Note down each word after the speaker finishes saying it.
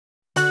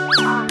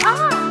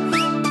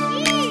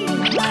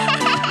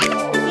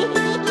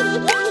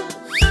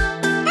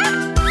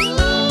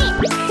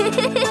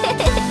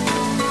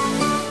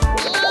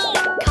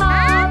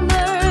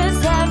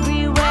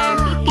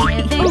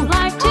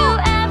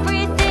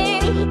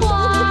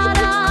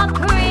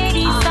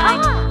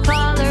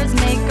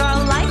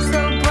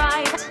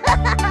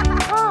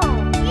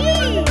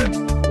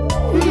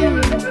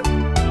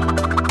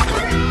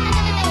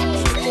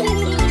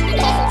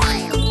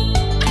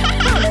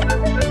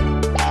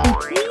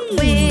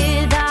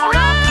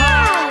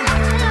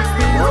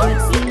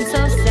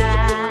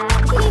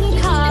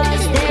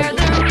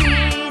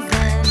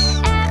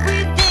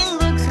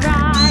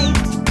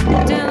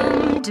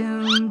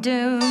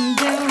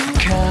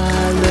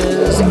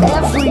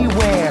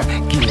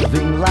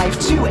life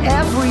to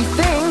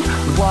everything.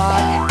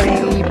 What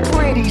a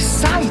pretty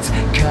sight!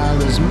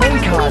 Colors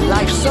make our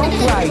life so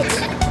bright.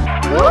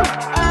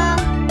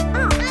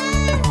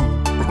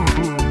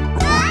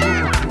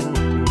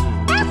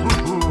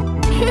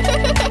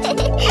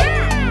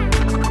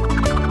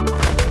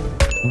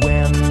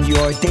 When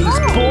your day's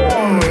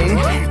boring,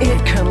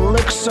 it can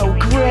look so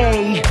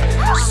gray.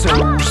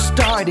 So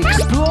start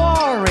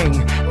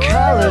exploring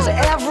colors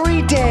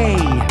every day.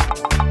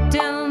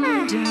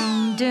 Doom,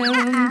 doom,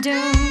 doom,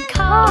 doom,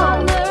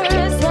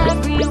 colors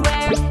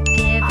everywhere,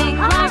 giving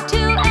life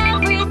to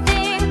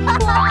everything.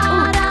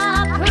 What a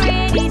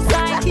pretty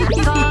sight!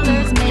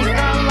 Colors make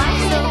our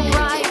life so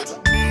bright.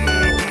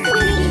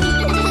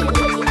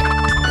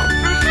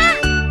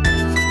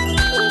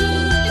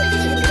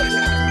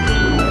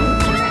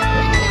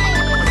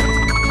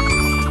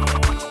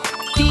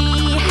 Be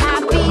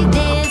happy,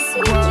 this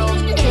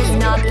world is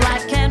not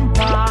black and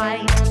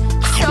white.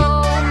 So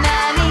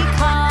many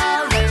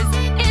colors,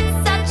 it's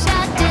such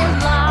a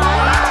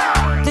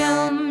delight.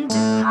 Doom,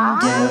 doom,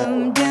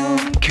 doom, doom.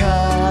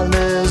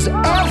 Colors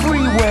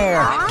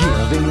everywhere,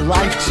 giving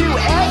life to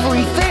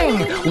everything.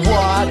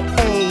 What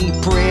a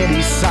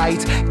pretty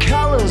sight!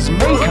 Colors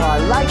make our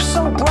life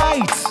so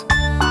bright.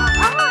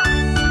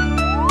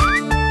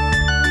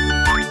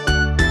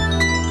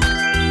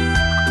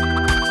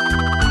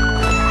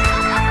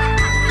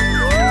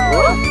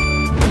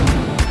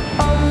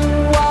 Oh,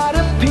 what a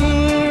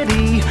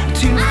pity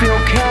to feel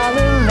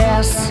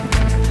colorless.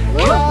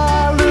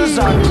 Colors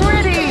are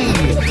pretty,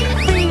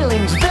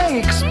 feelings they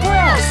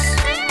express.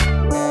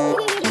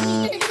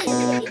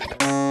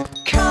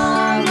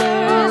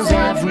 Colors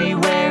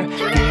everywhere,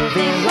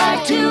 giving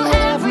life to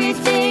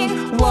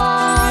everything.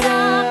 What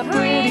a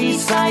pretty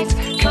sight!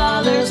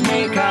 Colors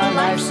make our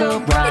life so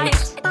bright.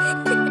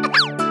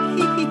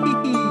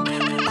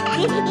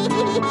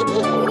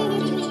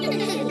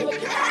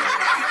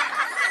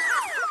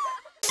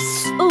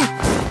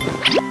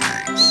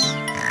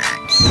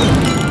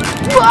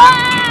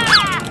 What?